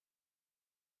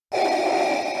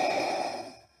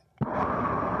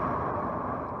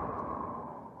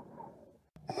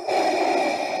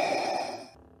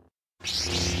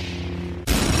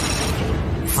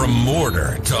From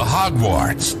Mordor to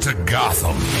Hogwarts to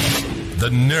Gotham, the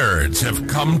nerds have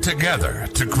come together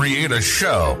to create a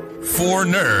show for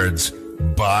nerds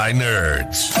by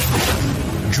nerds.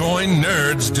 Join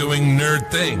nerds doing nerd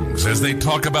things as they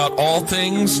talk about all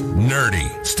things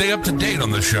nerdy. Stay up to date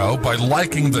on the show by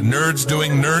liking the Nerds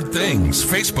Doing Nerd Things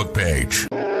Facebook page.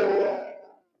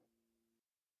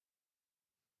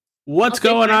 What's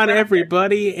going on,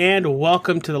 everybody, and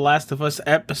welcome to The Last of Us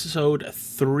Episode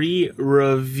 3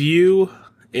 review.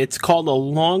 It's called A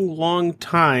Long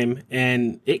Time,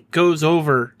 and it goes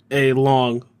over a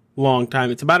long time.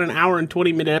 It's about an hour and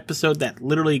 20-minute episode that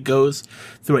literally goes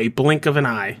through a blink of an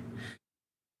eye.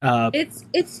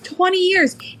 It's 20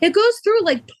 years. It goes through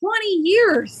like 20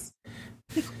 years.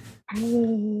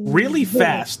 Really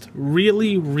fast.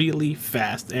 Really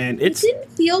fast. And it didn't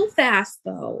feel fast,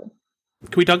 though.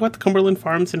 Can we talk about the Cumberland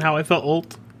Farms and how I felt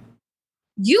old?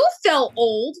 You felt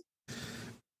old.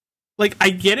 Like, I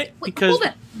get it because... Hold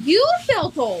on. You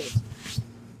felt old.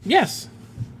 Yes.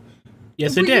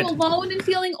 Yes, I did. Were you alone in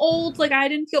feeling old? Like, I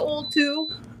didn't feel old, too?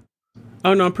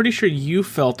 Oh, no, I'm pretty sure you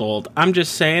felt old. I'm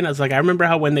just saying, I remember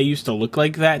how when they used to look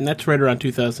like that, and that's right around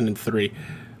 2003.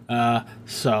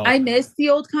 So... I miss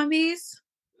the old Cumbies.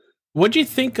 What'd you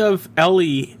think of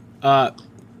Ellie,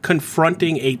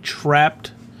 confronting a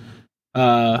trapped...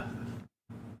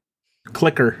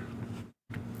 clicker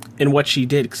in what she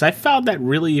did? Because I found that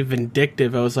really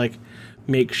vindictive. I was like,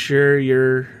 make sure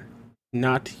you're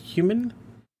not human,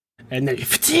 and then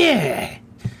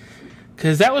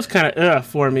because that was kind of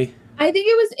for me. I think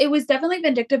it was definitely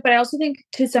vindictive, but I also think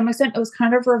to some extent it was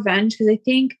kind of revenge, because I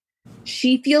think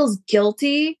she feels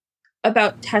guilty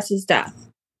about Tess's death.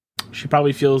 She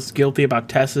probably feels guilty about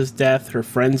Tess's death, her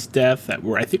friend's death, that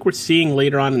I think we're seeing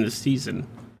later on in the season.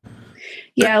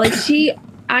 Yeah, like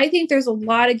I think there's a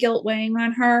lot of guilt weighing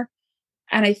on her,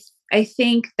 and I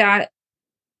think that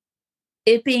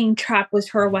it being trapped was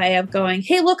her way of going,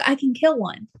 hey, look, I can kill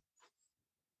one.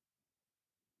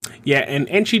 Yeah,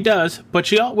 and she does,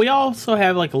 but we also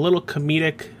have like a little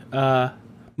comedic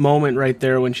moment right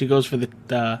there when she goes for the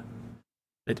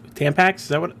Tampax. Is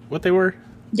that what they were?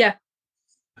 Yeah.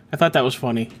 I thought that was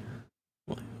funny.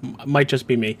 Might just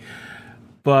be me.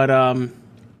 But,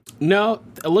 no,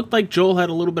 it looked like Joel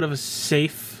had a little bit of a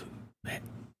safe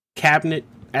cabinet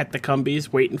at the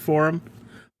Cumbies waiting for him.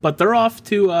 But they're off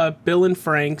to Bill and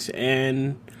Frank's,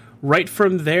 and right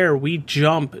from there, we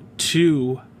jump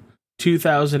to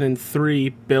 2003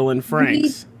 Bill and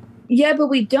Frank's. Yeah, but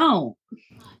we don't.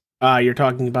 You're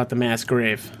talking about the mass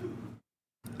grave.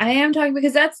 I am talking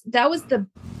because that was the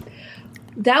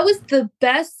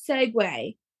best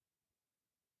segue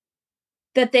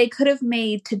that they could have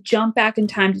made to jump back in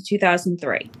time to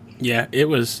 2003. Yeah, it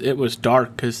was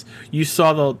dark because you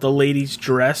saw the lady's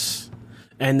dress,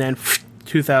 and then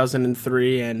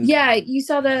 2003, and yeah, you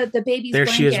saw the baby's there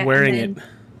blanket. She is wearing it.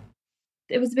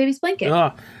 It was the baby's blanket.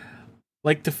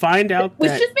 Like to find out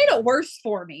which just made it worse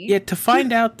for me. Yeah, to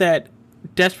find out that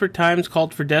desperate times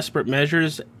called for desperate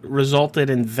measures resulted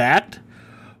in that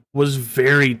was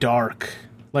very dark.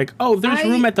 Like, oh, there's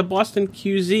room at the Boston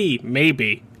QZ.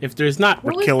 Maybe. If there's not,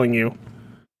 we're killing you.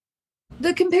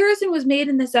 The comparison was made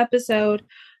in this episode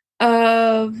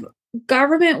of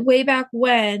government way back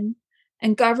when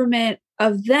and government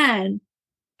of then.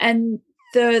 And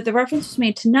the reference was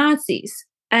made to Nazis.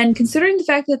 And considering the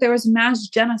fact that there was mass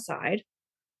genocide,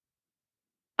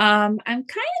 I'm kind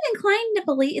of inclined to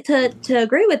believe to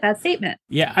agree with that statement.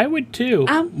 Yeah, I would too.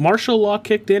 Martial law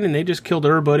kicked in and they just killed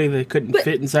everybody that couldn't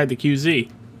fit inside the QZ.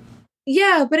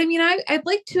 Yeah, but I mean, I'd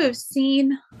like to have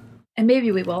seen, and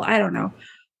maybe we will, I don't know.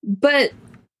 But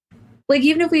like,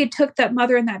 even if we had took that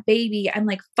mother and that baby and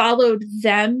like followed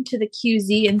them to the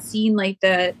QZ and seen like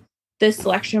the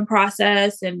selection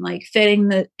process and like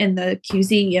fitting in the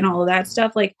QZ and all of that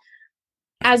stuff, like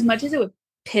as much as it would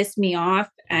piss me off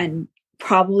and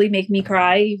probably make me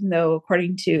cry, even though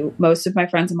according to most of my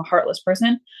friends, I'm a heartless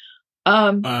person.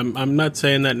 I'm not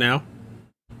saying that now.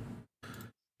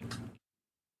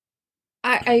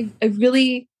 I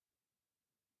really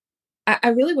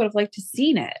would have liked to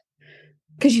seen it,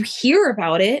 because you hear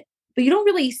about it, but you don't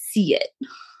really see it.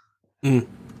 Mm.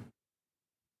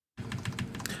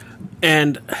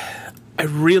 And I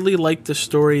really like the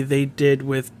story they did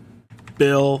with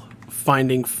Bill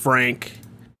finding Frank.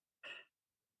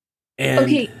 And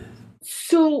okay,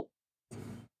 so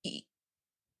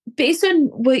based on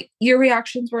what your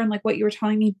reactions were and like what you were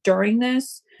telling me during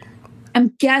this,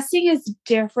 I'm guessing it's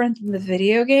different than the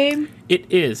video game.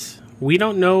 It is. We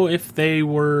don't know if they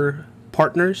were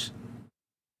partners.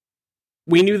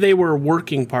 We knew they were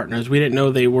working partners. We didn't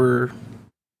know they were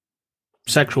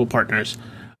sexual partners.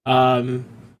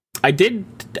 I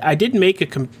did make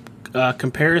a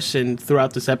comparison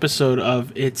throughout this episode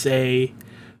of it's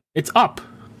Up.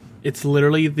 It's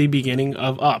literally the beginning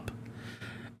of Up.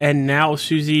 And now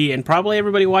Susie and probably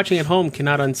everybody watching at home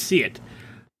cannot unsee it.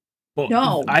 Well,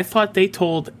 No. I thought they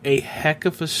told a heck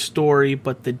of a story,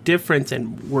 but the difference,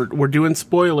 and we're doing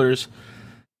spoilers,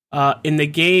 in the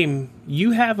game,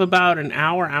 you have about an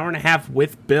hour and a half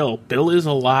with Bill. Bill is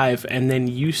alive, and then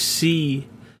you see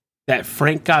that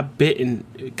Frank got bit and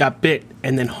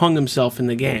then hung himself in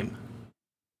the game.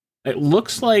 It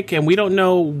looks like, and we don't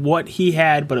know what he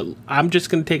had, but I'm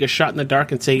just going to take a shot in the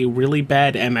dark and say really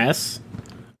bad MS.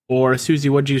 Or Susie,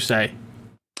 what'd you say?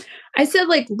 I said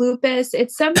like lupus.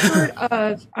 It's some sort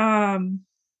of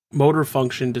Motor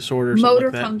function disorder. motor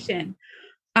Like that. function.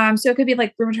 So it could be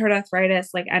like rheumatoid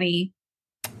arthritis, like any.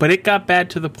 But it got bad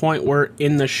to the point where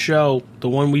in the show, the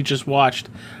one we just watched,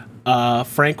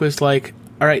 Frank was like,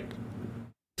 "All right,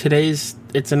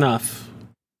 it's enough.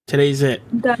 Today's it."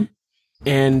 Done.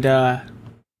 And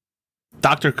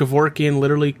Dr. Kevorkian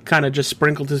literally kind of just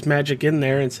sprinkled his magic in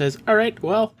there and says, "All right,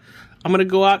 well, I'm gonna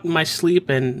go out in my sleep,"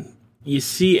 and you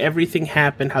see everything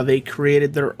happen, how they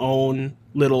created their own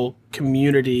little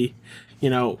community,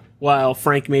 while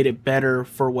Frank made it better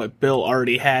for what Bill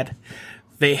already had.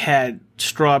 They had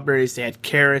strawberries, they had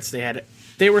carrots,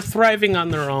 they were thriving on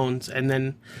their own, and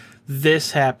then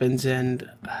this happens, and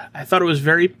I thought it was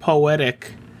very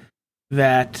poetic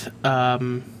that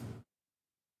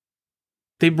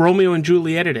they Romeo and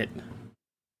Julieted it.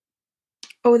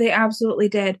 Oh, they absolutely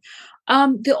did.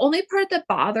 The only part that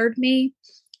bothered me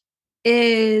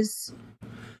is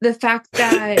the fact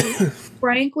that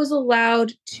Frank was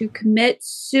allowed to commit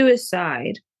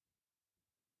suicide,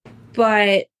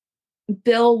 but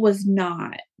Bill was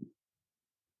not.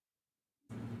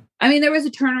 I mean, there was a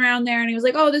turnaround there and he was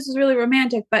like, "Oh, this is really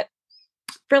romantic." But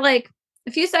for like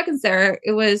a few seconds there,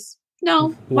 it was,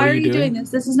 "No, why are you doing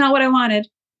this? This is not what I wanted."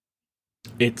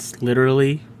 It's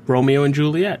literally Romeo and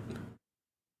Juliet.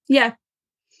 Yeah.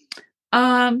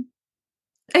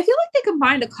 I feel like they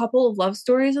combined a couple of love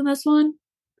stories in this one.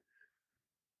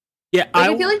 Yeah,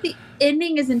 I feel like the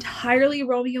ending is entirely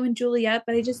Romeo and Juliet,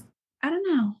 but I don't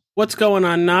know. What's going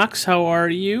on, Knox? How are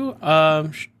you?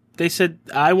 They said,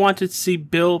 "I wanted to see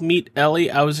Bill meet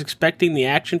Ellie. I was expecting the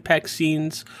action-packed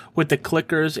scenes with the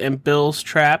clickers and Bill's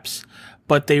traps,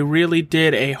 but they really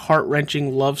did a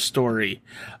heart-wrenching love story."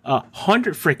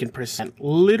 100%.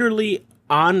 Literally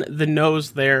on the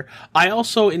nose there. I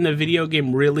also, in the video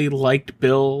game, really liked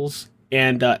Bill's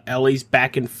and Ellie's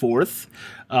back and forth.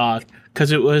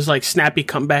 Because it was like snappy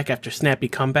comeback after snappy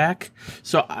comeback.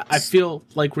 So I feel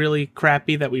like really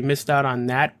crappy that we missed out on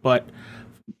that. But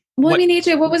I mean,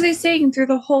 AJ, what was I saying through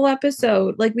the whole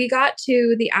episode? Like, we got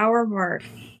to the hour mark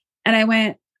and I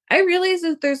realized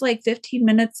that there's like 15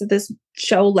 minutes of this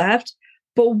show left,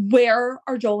 but where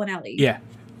are Joel and Ellie? Yeah.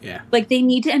 Like, they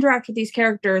need to interact with these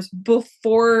characters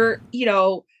before,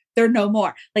 they're no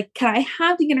more. Like, can I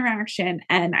have the interaction?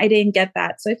 And I didn't get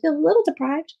that. So I feel a little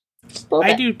deprived.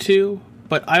 I do too,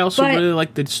 but I also really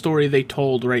like the story they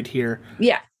told right here.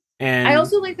 Yeah. And I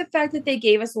also like the fact that they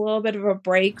gave us a little bit of a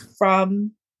break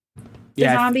from the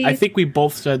zombies. I think we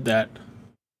both said that.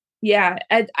 Yeah.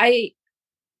 I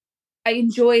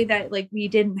enjoy that, like, we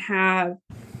didn't have...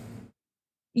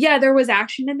 Yeah, there was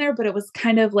action in there, but it was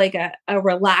kind of like a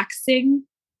relaxing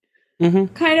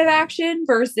kind of action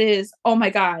versus, "Oh my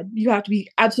God, you have to be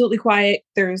absolutely quiet.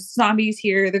 There's zombies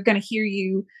here. They're going to hear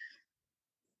you."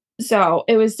 So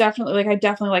it was definitely I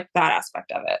definitely liked that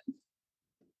aspect of it.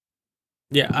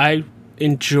 Yeah, I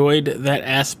enjoyed that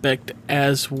aspect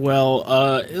as well.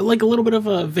 Like a little bit of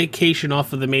a vacation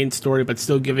off of the main story, but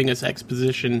still giving us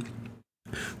exposition.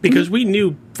 Because we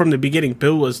knew from the beginning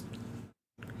Bill was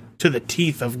to the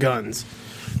teeth of guns.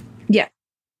 Yeah.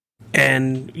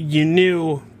 And you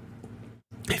knew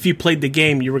if you played the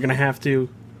game, you were going to have to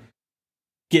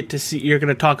you're going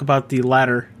to talk about the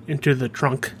ladder into the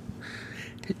trunk.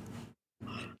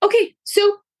 Okay,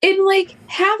 so in like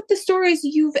half the stories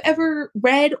you've ever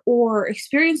read or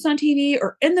experienced on TV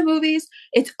or in the movies,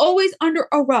 it's always under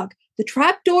a rug. The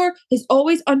trapdoor is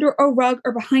always under a rug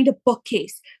or behind a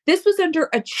bookcase. This was under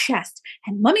a chest.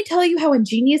 And let me tell you how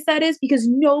ingenious that is, because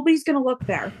nobody's going to look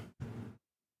there.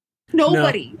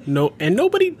 Nobody. No, and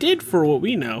nobody did for what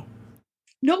we know.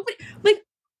 Nobody. Like,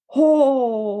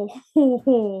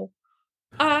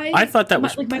 I thought that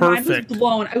was perfect. My mind was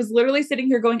blown. I was literally sitting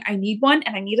here going, "I need one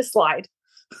and I need a slide."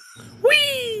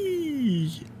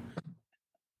 Whee!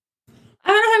 I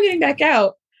don't know how I'm getting back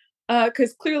out.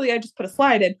 Because clearly I just put a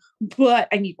slide in, but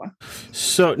I need one.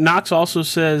 So Knox also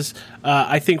says,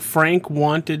 "I think Frank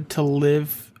wanted to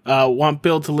live want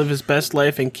Bill to live his best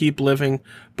life and keep living,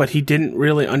 but he didn't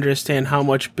really understand how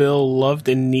much Bill loved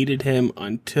and needed him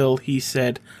until he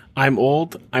said, "I'm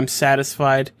old, I'm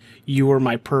satisfied, you were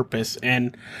my purpose."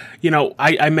 And,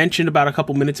 I mentioned about a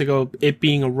couple minutes ago it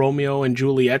being a Romeo and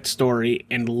Juliet story,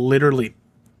 and literally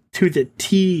to the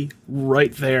T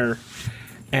right there.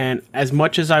 And as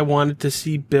much as I wanted to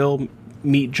see Bill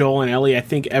meet Joel and Ellie, I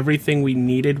think everything we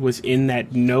needed was in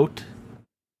that note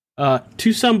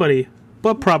to somebody,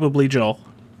 but probably Joel.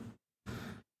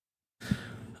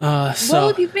 Well,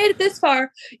 if you've made it this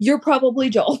far, you're probably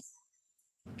Joel.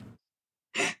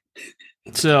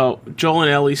 So Joel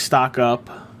and Ellie stock up.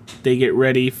 They get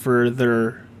ready for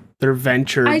their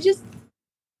venture. I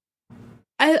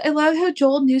love how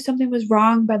Joel knew something was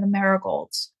wrong by the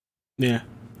marigolds. Yeah.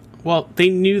 Well, they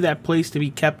knew that place to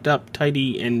be kept up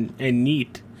tidy and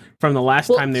neat from the last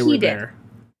time they were there.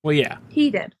 Well, yeah. He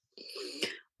did.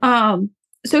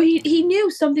 So he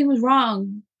knew something was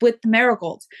wrong with the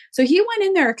marigolds. So he went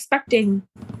in there expecting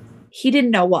he didn't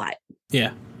know what.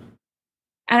 Yeah.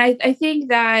 And I think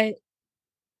that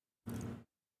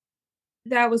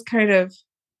was kind of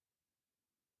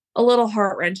a little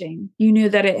heart-wrenching. You knew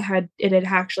that it had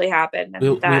actually happened. And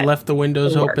we left the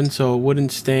windows open so it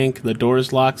wouldn't stink. The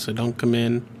doors locked so don't come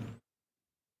in.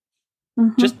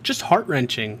 Mm-hmm. Just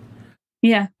heart-wrenching.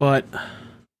 Yeah. But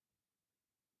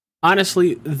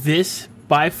honestly, this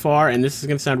by far, and this is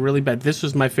going to sound really bad, this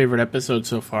was my favorite episode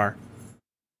so far.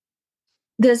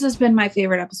 This has been my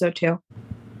favorite episode too.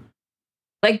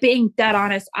 Like, being dead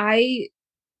honest, I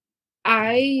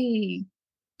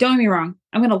don't get me wrong,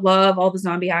 I'm gonna love all the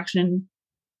zombie action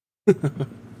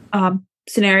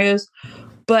scenarios,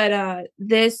 but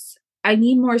I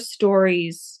need more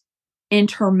stories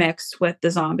intermixed with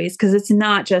the zombies, because it's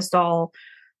not just all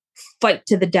fight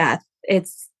to the death.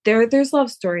 It's there's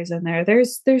love stories in there.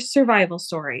 There's survival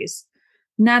stories,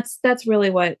 and that's really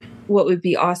what would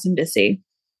be awesome to see.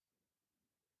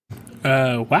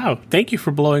 Wow. Thank you for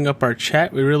blowing up our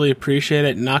chat. We really appreciate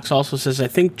it. Knox also says, I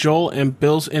think Joel and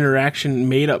Bill's interaction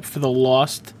made up for the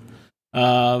lost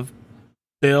of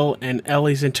Bill and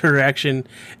Ellie's interaction.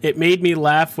 It made me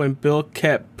laugh when Bill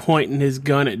kept pointing his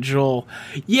gun at Joel.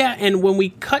 Yeah, and when we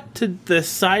cut to the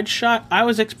side shot, I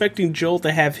was expecting Joel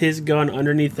to have his gun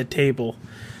underneath the table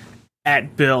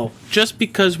at Bill, just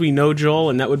because we know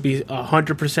Joel, and that would be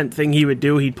 100% thing he would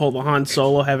do. He'd pull the Han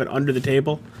Solo, have it under the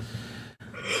table.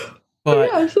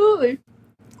 But yeah, absolutely.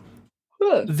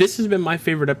 This has been my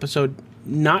favorite episode,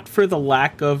 not for the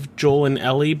lack of Joel and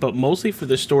Ellie, but mostly for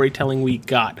the storytelling we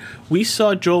got. We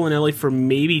saw Joel and Ellie for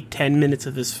maybe 10 minutes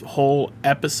of this whole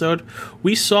episode.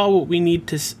 We saw what we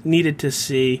needed to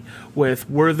see with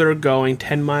where they're going,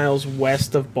 10 miles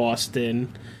west of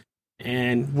Boston,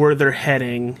 and where they're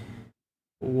heading.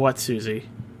 What, Susie?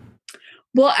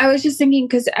 Well, I was just thinking,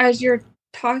 because as you're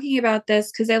talking about this,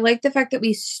 because I like the fact that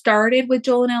we started with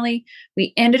Joel and Ellie,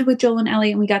 we ended with Joel and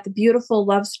Ellie, and we got the beautiful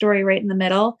love story right in the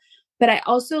middle. But I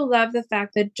also love the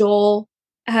fact that Joel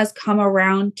has come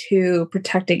around to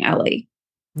protecting Ellie.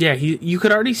 Yeah, you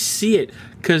could already see it,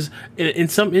 because in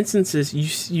some instances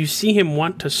you see him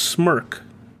want to smirk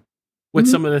with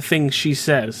some of the things she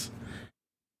says,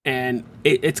 and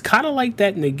it's kind of like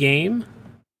that in the game.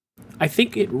 I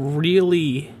think it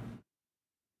really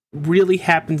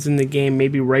happens in the game,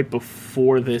 maybe right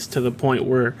before this, to the point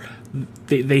where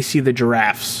they see the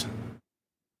giraffes.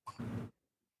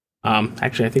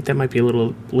 Actually, I think that might be a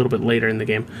little bit later in the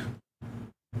game,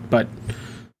 but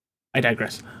I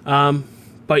digress.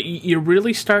 But you're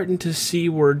really starting to see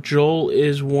where Joel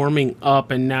is warming up,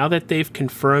 and now that they've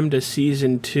confirmed a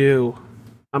season 2,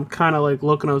 I'm kind of like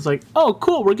looking. I was like, "Oh,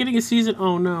 cool, we're getting a season."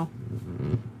 Oh no.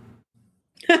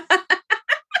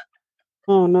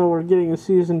 Oh no, we're getting a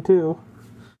season 2.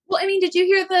 Well, I mean, did you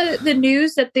hear the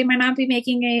news that they might not be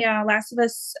making a Last of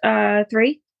Us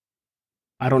 3?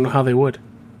 I don't know how they would.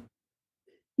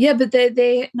 Yeah, but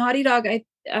they Naughty Dog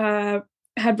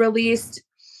had released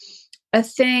a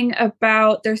thing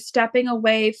about they're stepping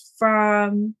away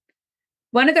from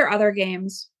one of their other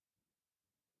games,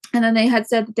 and then they had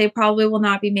said that they probably will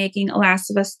not be making a Last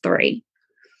of Us 3.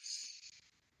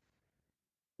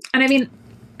 And I mean,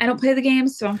 I don't play the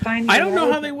games, so I'm fine. I don't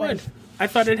know how they would. I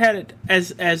thought it had it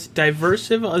as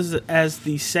diversive as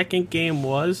the second game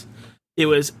was. It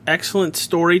was excellent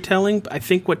storytelling. I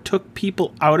think what took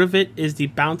people out of it is the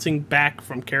bouncing back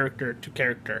from character to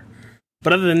character.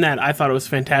 But other than that, I thought it was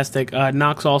fantastic.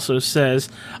 Knox also says,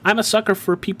 I'm a sucker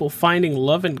for people finding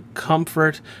love and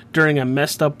comfort during a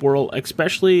messed up world,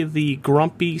 especially the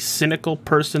grumpy, cynical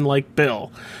person like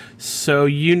Bill. So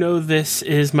this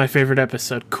is my favorite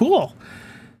episode. Cool.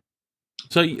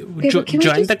 So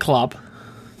join the club.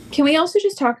 Can we also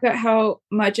just talk about how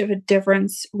much of a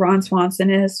difference Ron Swanson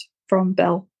is from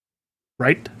Bill?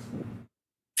 Right?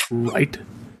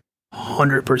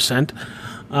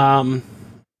 100%.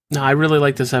 No, I really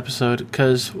like this episode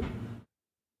because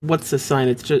what's the sign?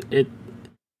 It's just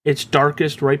it's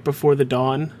darkest right before the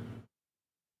dawn.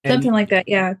 Something like that,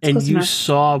 yeah. And you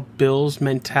saw Bill's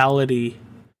mentality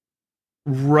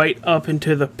right up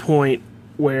into the point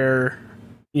where,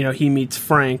 he meets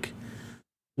Frank,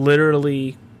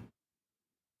 literally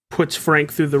puts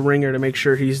Frank through the ringer to make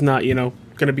sure he's not, going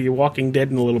to be Walking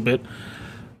Dead in a little bit.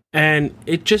 And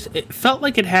it felt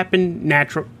like it happened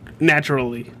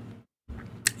naturally.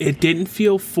 It didn't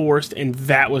feel forced, and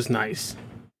that was nice.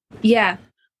 Yeah.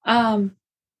 I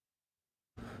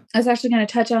was actually going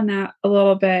to touch on that a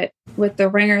little bit with the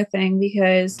ringer thing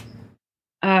because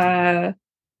Ellie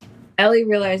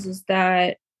realizes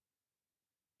that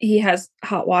he has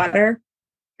hot water.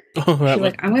 Oh, She's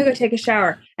like, I'm going to go take a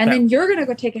shower. And then you're going to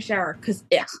go take a shower because,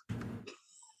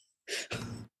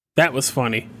 That was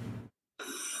funny.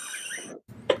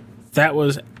 That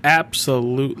was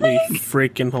absolutely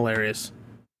freaking hilarious.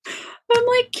 I'm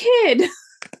like, kid.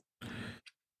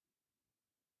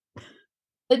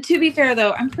 But to be fair,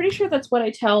 though, I'm pretty sure that's what I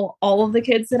tell all of the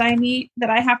kids that I meet that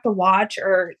I have to watch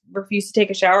or refuse to take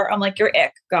a shower. I'm like, you're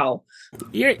ick, go.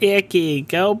 You're icky,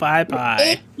 go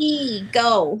bye-bye. Icky,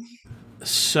 go.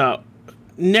 So,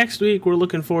 next week we're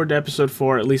looking forward to episode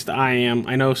 4, at least I am.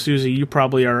 I know, Susie, you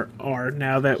probably are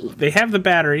now that they have the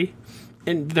battery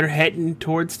and they're heading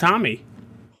towards Tommy.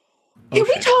 Can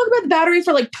we talk about the battery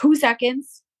for like 2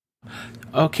 seconds?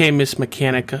 Okay, Miss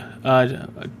Mechanic,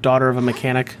 daughter of a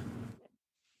mechanic.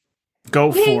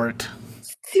 Go for it.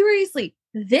 Seriously,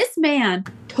 this man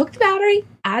took the battery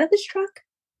out of his truck,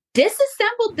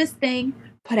 disassembled this thing,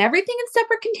 put everything in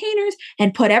separate containers,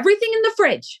 and put everything in the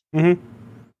fridge. Mm-hmm.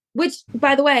 Which,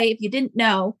 by the way, if you didn't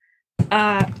know,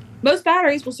 most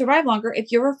batteries will survive longer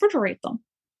if you refrigerate them.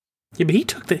 Yeah, but he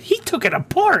took it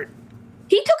apart.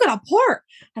 He took it apart,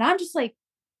 and I'm just like,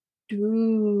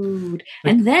 dude.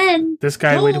 And then this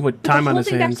guy waited with time on his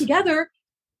hands back together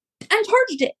and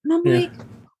charged it, and I'm like,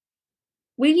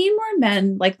 we need more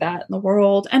men like that in the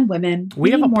world, and women. We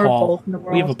have need a more Paul. both in the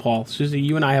world. We have a Paul. Susie,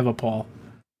 you and I have a Paul.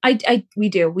 We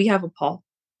do. We have a Paul.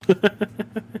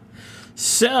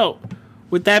 So,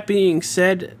 with that being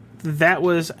said, that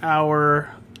was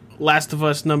our Last of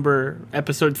Us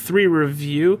episode 3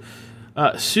 review.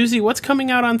 Susie, what's coming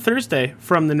out on Thursday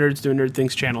from the Nerds Doing Nerd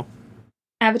Things channel?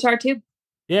 Avatar 2.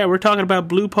 Yeah, we're talking about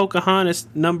Blue Pocahontas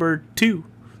number 2,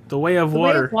 The Way of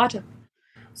Water. Way of Water.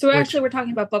 So we're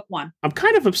talking about book 1. I'm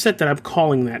kind of upset that I'm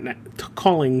calling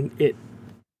it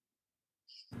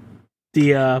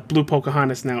the Blue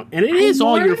Pocahontas now, and it is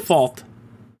all your fault.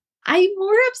 I'm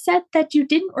more upset that you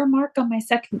didn't remark on my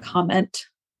second comment.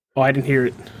 Oh, I didn't hear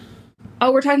it.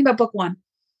 Oh, we're talking about book 1.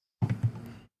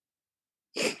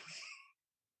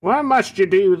 Why must you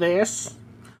do this?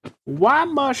 Why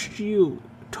must you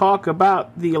talk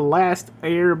about the last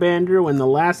Airbender when the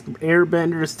last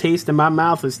Airbender's taste in my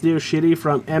mouth is still shitty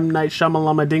from M. Night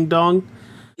Shyamalama Ding Dong?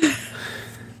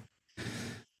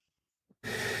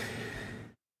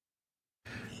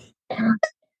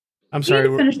 I'm sorry. We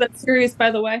need to finish that series,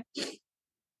 by the way.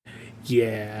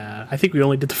 Yeah, I think we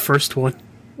only did the first one.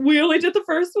 We only did the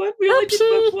first one? We only did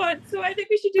book 1, so I think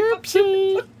we should do book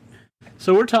 2.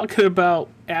 So we're talking about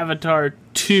Avatar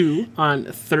 2 on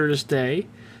Thursday.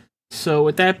 So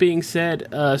with that being said,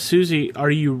 Susie,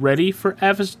 are you ready for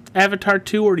Avatar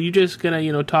 2, or are you just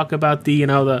gonna, talk about the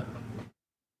We're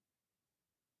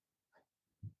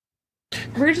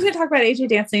just gonna talk about AJ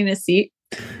dancing in his seat.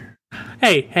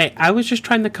 Hey, I was just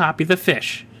trying to copy the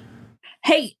fish.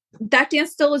 Hey, that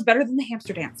dance still is better than the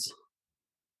hamster dance.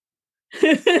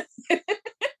 I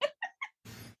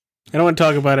don't want to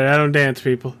talk about it. I don't dance,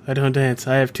 people. I don't dance.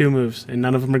 I have 2 moves, and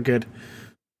none of them are good.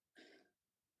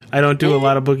 I don't do a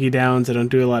lot of boogie downs. I don't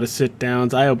do a lot of sit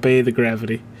downs. I obey the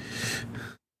gravity.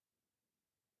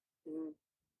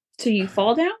 So you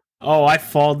fall down? Oh, I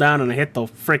fall down and I hit the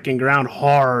freaking ground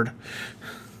hard.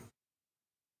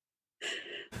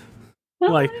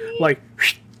 Like,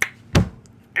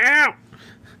 ow!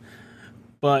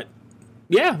 But,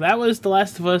 yeah, that was The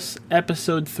Last of Us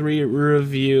Episode 3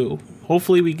 review.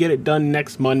 Hopefully we get it done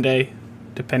next Monday,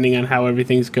 depending on how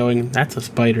everything's going. That's a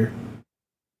spider.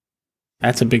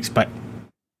 That's a big spider.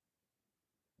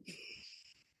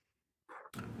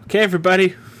 Okay,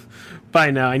 everybody.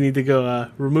 Bye now. I need to go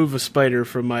remove a spider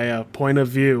from my point of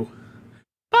view.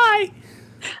 Bye!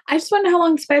 I just wonder how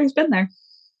long the spider's been there.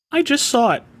 I just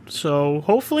saw it, so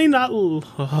hopefully not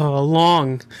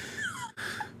long.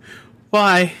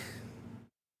 Bye.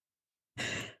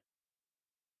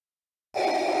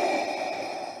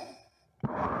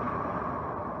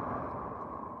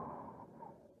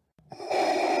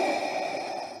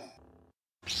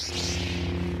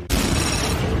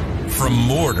 From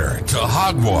Mordor to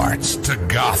Hogwarts to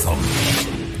Gotham,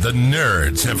 the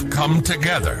nerds have come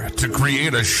together to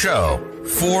create a show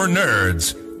for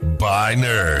nerds by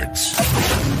nerds.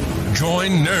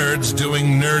 Join nerds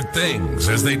doing nerd things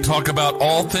as they talk about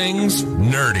all things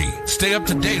nerdy. Stay up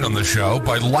to date on the show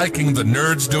by liking the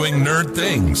Nerds Doing Nerd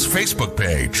Things Facebook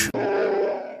page.